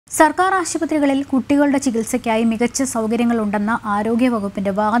സർക്കാർ ആശുപത്രികളിൽ കുട്ടികളുടെ ചികിത്സയ്ക്കായി മികച്ച സൗകര്യങ്ങളുണ്ടെന്ന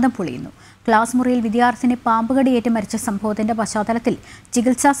ആരോഗ്യവകുപ്പിന്റെ വാദം പൊളിയുന്നു. ക്ലാസ് മുറിയിൽ വിദ്യാർത്ഥിനി പാമ്പുകടിയേറ്റ് മരിച്ച സംഭവത്തിന്റെ പശ്ചാത്തലത്തിൽ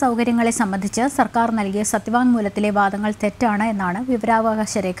ചികിത്സാ സൗകര്യങ്ങളെ സംബന്ധിച്ച് സർക്കാർ നൽകിയ സത്യവാങ്മൂലത്തിലെ വാദങ്ങൾ തെറ്റാണ് എന്നാണ്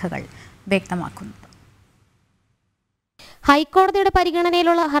വിവരാവകാശ രേഖകൾ വ്യക്തമാക്കുന്നത്. ഹൈക്കോടതിയുടെ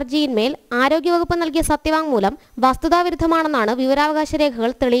പരിഗണനയിലുള്ള ഹർജിയിന്മേൽ ആരോഗ്യവകുപ്പ് നൽകിയ സത്യവാങ്മൂലം വസ്തുതാവിരുദ്ധമാണെന്നാണ് വിവരാവകാശ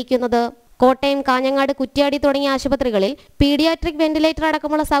രേഖകൾ തെളിയിക്കുന്നത്. കോട്ടയം, കാഞ്ഞങ്ങാട്, കുറ്റ്യാടി തുടങ്ങിയ ആശുപത്രികളിൽ പീഡിയാട്രിക് വെന്റിലേറ്റർ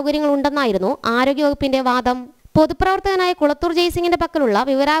അടക്കമുള്ള സൗകര്യങ്ങൾ ഉണ്ടെന്നായിരുന്നു ആരോഗ്യവകുപ്പിന്റെ വാദം. പൊതുപ്രവർത്തകനായ കുളത്തൂർ ജയ്സിംഗിന്റെ പക്കലുള്ള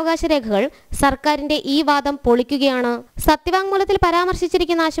വിവരാവകാശ രേഖകൾ സർക്കാരിന്റെ ഈ വാദം പൊളിക്കുകയാണ്. സത്യവാങ്മൂലത്തിൽ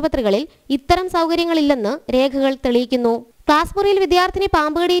പരാമർശിച്ചിരിക്കുന്ന ആശുപത്രികളിൽ ഇത്തരം സൗകര്യങ്ങളില്ലെന്ന് രേഖകൾ തെളിയിക്കുന്നു. ക്ലാസ് മുറിയിൽ വിദ്യാർത്ഥിനി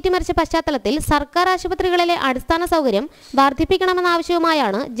പാമ്പുകടിയേറ്റ് മരിച്ച പശ്ചാത്തലത്തിൽ സർക്കാർ ആശുപത്രികളിലെ അടിസ്ഥാന സൗകര്യം വർദ്ധിപ്പിക്കണമെന്ന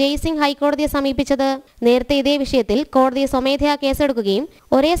ആവശ്യവുമായാണ് ജയ്സിംഗ് ഹൈക്കോടതിയെ സമീപിച്ചത്. നേരത്തെ ഇതേ വിഷയത്തിൽ കോടതി സ്വമേധയാ കേസെടുക്കുകയും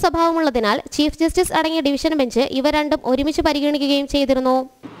ഒരേ സ്വഭാവമുള്ളതിനാൽ ചീഫ് ജസ്റ്റിസ് അടങ്ങിയ ഡിവിഷൻ ബെഞ്ച് ഇവ രണ്ടും ഒരുമിച്ച് പരിഗണിക്കുകയും ചെയ്തിരുന്നു.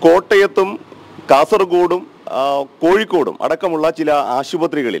 കോട്ടയത്തും കാസർഗോഡും കോഴിക്കോടും അടക്കമുള്ള ചില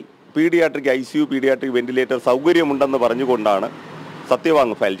ആശുപത്രികളിൽ പീഡിയാട്രിക് ICU, പീഡിയാട്രിക് വെന്റിലേറ്റർ സൗകര്യമുണ്ടെന്ന് പറഞ്ഞുകൊണ്ടാണ്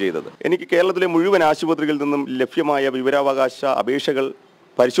സത്യവാങ് ഫയൽ ചെയ്തത്. എനിക്ക് കേരളത്തിലെ മുഴുവൻ ആശുപത്രികളിൽ നിന്നും ലഭ്യമായ വിവരാവകാശ അപേക്ഷകൾ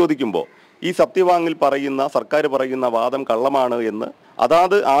പരിശോധിക്കുമ്പോൾ ഈ സത്യവാങ്ങിൽ പറയുന്ന സർക്കാർ പറയുന്ന വാദം കള്ളമാണ് എന്ന്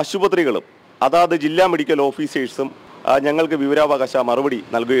അതാത് ആശുപത്രികളും അതാത് ജില്ലാ മെഡിക്കൽ ഓഫീസേഴ്സും ഞങ്ങൾക്ക് വിവരാവകാശ മറുപടി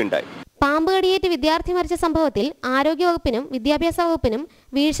നൽകുകയുണ്ടായി. പാമ്പുകടിയേറ്റ് വിദ്യാർത്ഥി മരിച്ച സംഭവത്തിൽ ആരോഗ്യവകുപ്പിനും വിദ്യാഭ്യാസ വകുപ്പിനും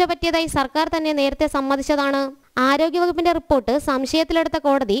വീഴ്ച പറ്റിയതായി സർക്കാർ തന്നെ നേരത്തെ സമ്മതിച്ചതാണ്. ആരോഗ്യവകുപ്പിന്റെ റിപ്പോർട്ട് സംശയത്തിലെടുത്ത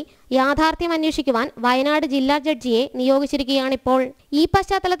കോടതി യാഥാർത്ഥ്യം അന്വേഷിക്കുവാൻ വയനാട് ജില്ലാ ജഡ്ജിയെ നിയോഗിച്ചിരിക്കുകയാണിപ്പോൾ. ഈ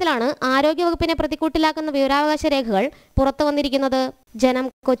പശ്ചാത്തലത്തിലാണ് ആരോഗ്യവകുപ്പിനെ പ്രതിക്കൂട്ടിലാക്കുന്ന വിവരാവകാശ രേഖകൾ പുറത്തുവന്നിരിക്കുന്നത്. ജനം,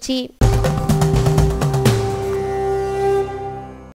 കൊച്ചി.